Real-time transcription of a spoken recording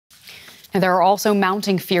And there are also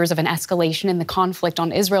mounting fears of an escalation in the conflict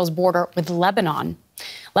on Israel's border with Lebanon.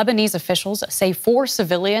 Lebanese officials say 4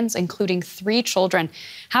 civilians, including 3 children,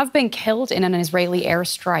 have been killed in an Israeli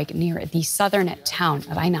airstrike near the southern town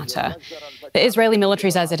of Ainata. The Israeli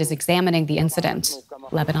military says it is examining the incident.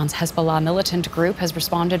 Lebanon's Hezbollah militant group has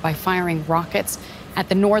responded by firing rockets at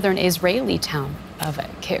the northern Israeli town of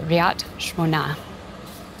Kiryat Shmona.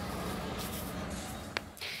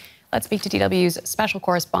 Let's speak to DW's special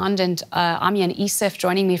correspondent, Amyan Isif,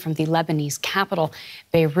 joining me from the Lebanese capital,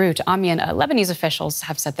 Beirut. Amyan, Lebanese officials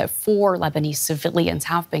have said that 4 Lebanese civilians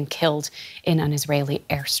have been killed in an Israeli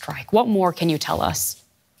airstrike. What more can you tell us?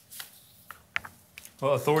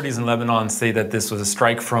 Well, authorities in Lebanon say that this was a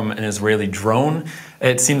strike from an Israeli drone.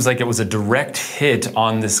 It seems like it was a direct hit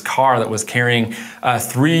on this car that was carrying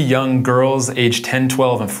 3 young girls aged 10,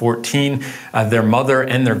 12, and 14, their mother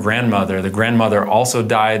and their grandmother. The grandmother also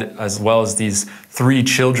died, as well as these 3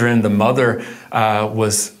 children. The mother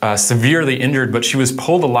was severely injured, but she was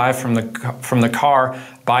pulled alive from the car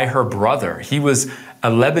by her brother. He was a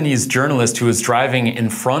Lebanese journalist who was driving in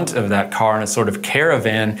front of that car in a sort of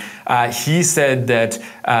caravan. He said that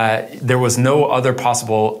there was no other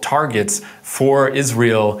possible targets for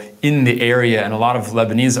Israel in the area, and a lot of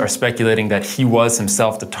Lebanese are speculating that he was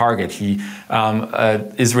himself the target.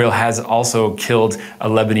 Israel has also killed a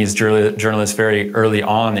Lebanese journalist very early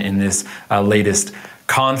on in this latest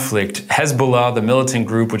conflict. Hezbollah, the militant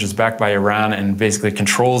group, which is backed by Iran and basically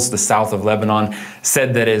controls the south of Lebanon,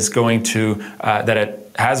 said that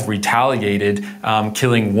it has retaliated,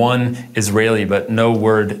 killing 1 Israeli, but no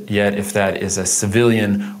word yet if that is a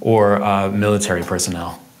civilian or military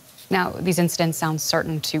personnel. Now, these incidents sound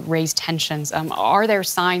certain to raise tensions. Are there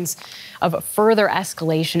signs of further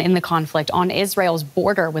escalation in the conflict on Israel's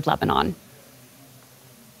border with Lebanon?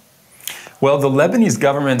 Well, the Lebanese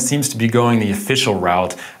government seems to be going the official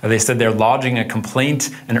route. They said they're lodging a complaint,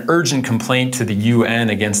 an urgent complaint to the UN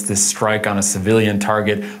against this strike on a civilian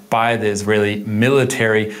target by the Israeli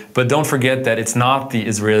military. But don't forget that it's not the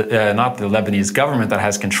Lebanese government that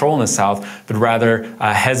has control in the south, but rather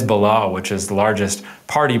Hezbollah, which is the largest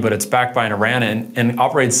party, but it's backed by Iran and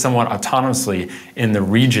operates somewhat autonomously in the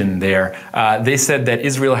region there. They said that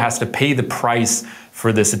Israel has to pay the price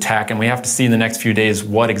for this attack, and we have to see in the next few days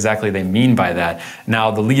what exactly they mean by that. Now,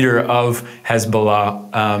 the leader of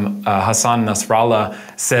Hezbollah, Hassan Nasrallah,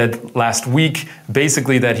 said last week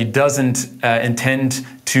basically that he doesn't intend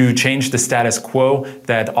to change the status quo,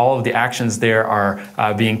 that all of the actions there are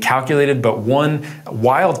being calculated. But one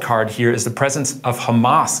wild card here is the presence of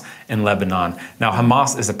Hamas in Lebanon. Now,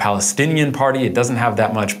 Hamas is a Palestinian party. It doesn't have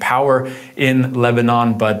that much power in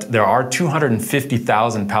Lebanon, but there are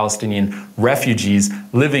 250,000 Palestinian refugees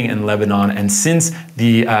living in Lebanon. And since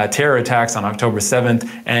the terror attacks on October 7th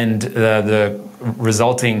and the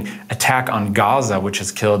resulting attack on Gaza, which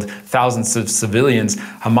has killed thousands of civilians,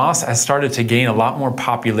 Hamas has started to gain a lot more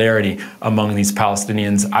popularity among these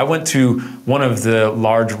Palestinians. I went to one of the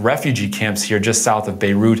large refugee camps here just south of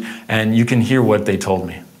Beirut, and you can hear what they told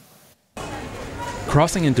me.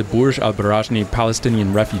 Crossing into Burj al-Barajni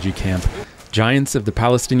Palestinian refugee camp, giants of the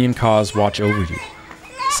Palestinian cause watch over you.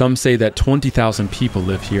 Some say that 20,000 people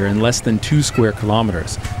live here in less than 2 square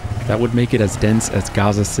kilometers. That would make it as dense as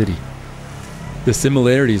Gaza City. The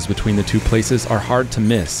similarities between the 2 places are hard to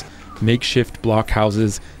miss. Makeshift block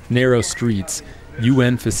houses, narrow streets,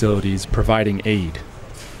 UN facilities providing aid.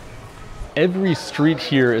 Every street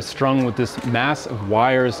here is strung with this mass of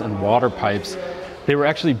wires and water pipes. They were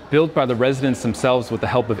actually built by the residents themselves with the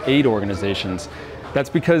help of aid organizations. That's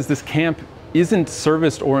because this camp isn't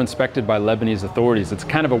serviced or inspected by Lebanese authorities. It's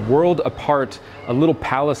kind of a world apart, a little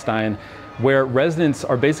Palestine, where residents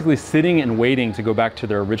are basically sitting and waiting to go back to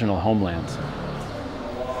their original homelands.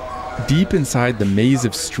 Deep inside the maze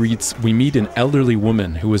of streets, we meet an elderly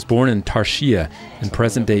woman who was born in Tarshiya in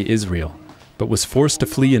present-day Israel, but was forced to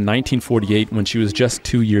flee in 1948 when she was just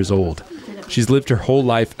 2 years old. She's lived her whole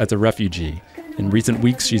life as a refugee. In recent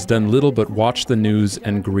weeks, she's done little but watch the news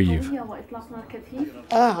and grieve.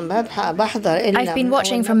 I've been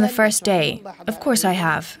watching from the first day. Of course I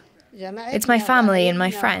have. It's my family and my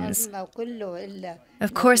friends.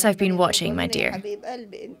 Of course I've been watching, my dear.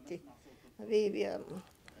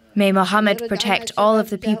 May Mohammed protect all of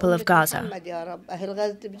the people of Gaza.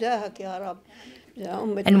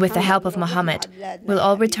 And with the help of Mohammed, we'll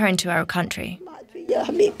all return to our country.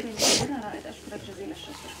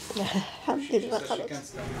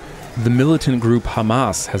 The militant group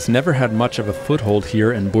Hamas has never had much of a foothold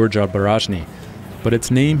here in Burj al-Barajni, but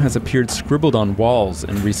its name has appeared scribbled on walls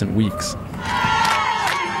in recent weeks.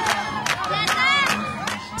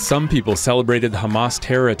 Some people celebrated Hamas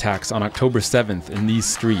terror attacks on October 7th in these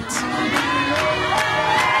streets.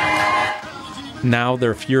 Now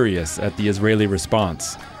they're furious at the Israeli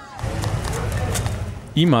response.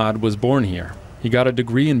 Imad was born here. He got a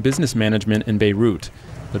degree in business management in Beirut,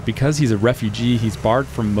 but because he's a refugee, he's barred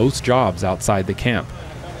from most jobs outside the camp.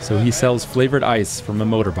 So he sells flavored ice from a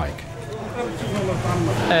motorbike.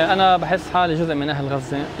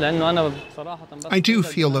 I do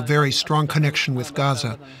feel a very strong connection with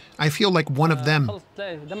Gaza. I feel like one of them.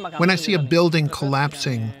 When I see a building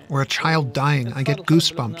collapsing or a child dying, I get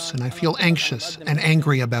goosebumps and I feel anxious and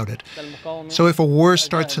angry about it. So if a war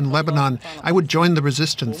starts in Lebanon, I would join the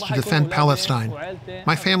resistance to defend Palestine.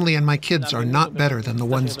 My family and my kids are not better than the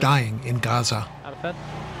ones dying in Gaza.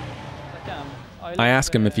 I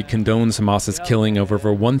ask him if he condones Hamas's killing of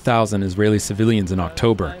over 1,000 Israeli civilians in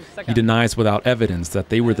October. He denies without evidence that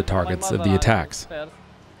they were the targets of the attacks.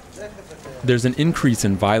 There's an increase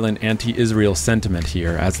in violent anti-Israel sentiment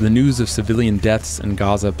here as the news of civilian deaths in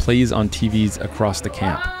Gaza plays on TVs across the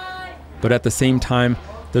camp. But at the same time,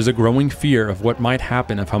 there's a growing fear of what might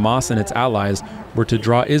happen if Hamas and its allies were to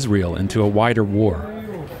draw Israel into a wider war.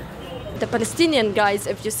 The Palestinian guys,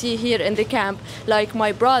 if you see here in the camp, like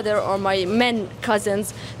my brother or my men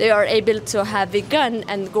cousins, they are able to have a gun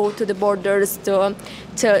and go to the borders to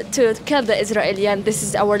kill the Israeli, and this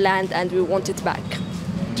is our land and we want it back.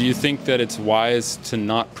 Do you think that it's wise to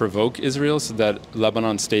not provoke Israel so that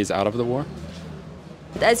Lebanon stays out of the war?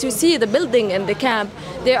 As you see, the building in the camp,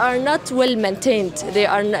 they are not well maintained. They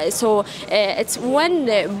are not, so it's one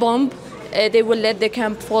bomb. They will let the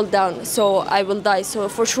camp fall down, so I will die. So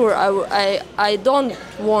for sure, I don't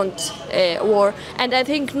want war, and I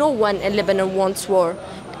think no one in Lebanon wants war,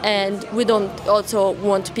 and we don't also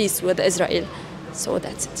want peace with Israel. So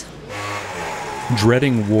that's it.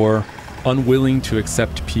 Dreading war, unwilling to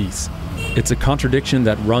accept peace. It's a contradiction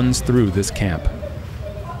that runs through this camp.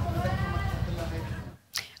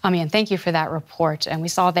 Amian, thank you for that report. And we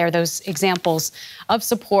saw there those examples of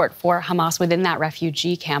support for Hamas within that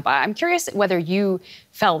refugee camp. I'm curious whether you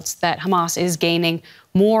felt that Hamas is gaining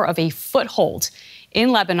more of a foothold in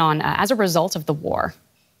Lebanon as a result of the war.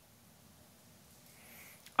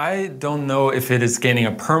 I don't know if it is gaining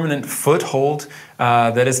a permanent foothold.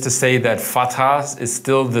 That is to say that Fatah is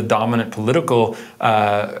still the dominant political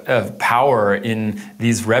power in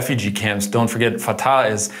these refugee camps. Don't forget, Fatah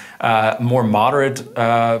is a more moderate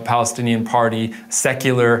Palestinian party,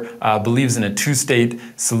 secular, believes in a two-state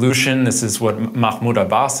solution. This is what Mahmoud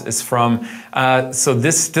Abbas is from. So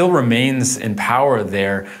this still remains in power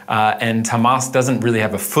there, and Hamas doesn't really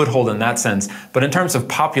have a foothold in that sense. But in terms of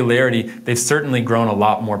popularity, they've certainly grown a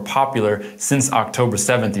lot more popular since October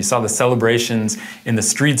 7th. You saw the celebrations in the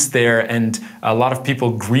streets there, and a lot of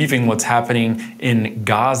people grieving what's happening in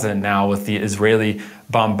Gaza now with the Israeli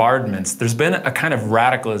bombardments. There's been a kind of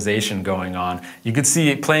radicalization going on. You could see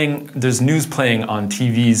it playing, there's news playing on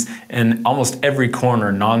TVs in almost every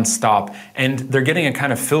corner nonstop, and they're getting a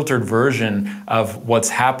kind of filtered version of what's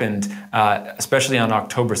happened, especially on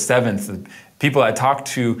October 7th. People I talked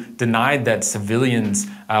to denied that civilians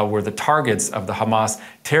were the targets of the Hamas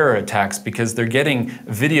terror attacks because they're getting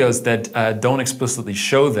videos that don't explicitly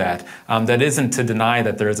show that. That isn't to deny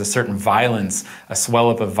that there is a certain violence, a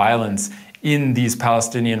swell up of violence in these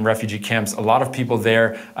Palestinian refugee camps. A lot of people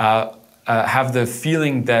there have the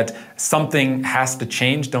feeling that something has to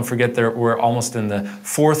change. Don't forget that we're almost in the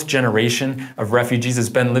fourth generation of refugees has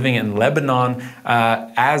been living in Lebanon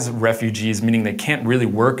as refugees, meaning they can't really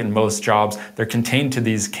work in most jobs. They're contained to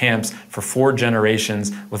these camps for 4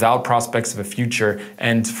 generations without prospects of a future.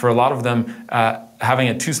 And for a lot of them, having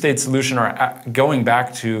a two-state solution or going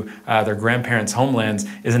back to their grandparents' homelands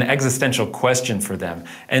is an existential question for them.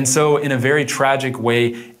 And so in a very tragic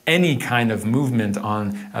way, any kind of movement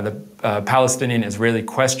on the Palestinian-Israeli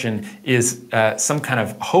question is some kind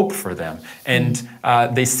of hope for them. And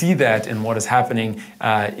they see that in what is happening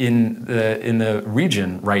in the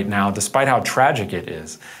region right now, despite how tragic it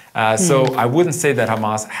is. So I wouldn't say that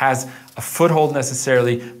Hamas has a foothold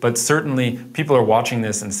necessarily, but certainly people are watching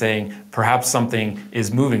this and saying perhaps something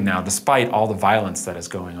is moving now, despite all the violence that is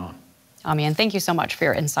going on. Amian, thank you so much for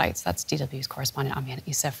your insights. That's DW's correspondent Amian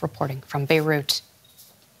Isef reporting from Beirut.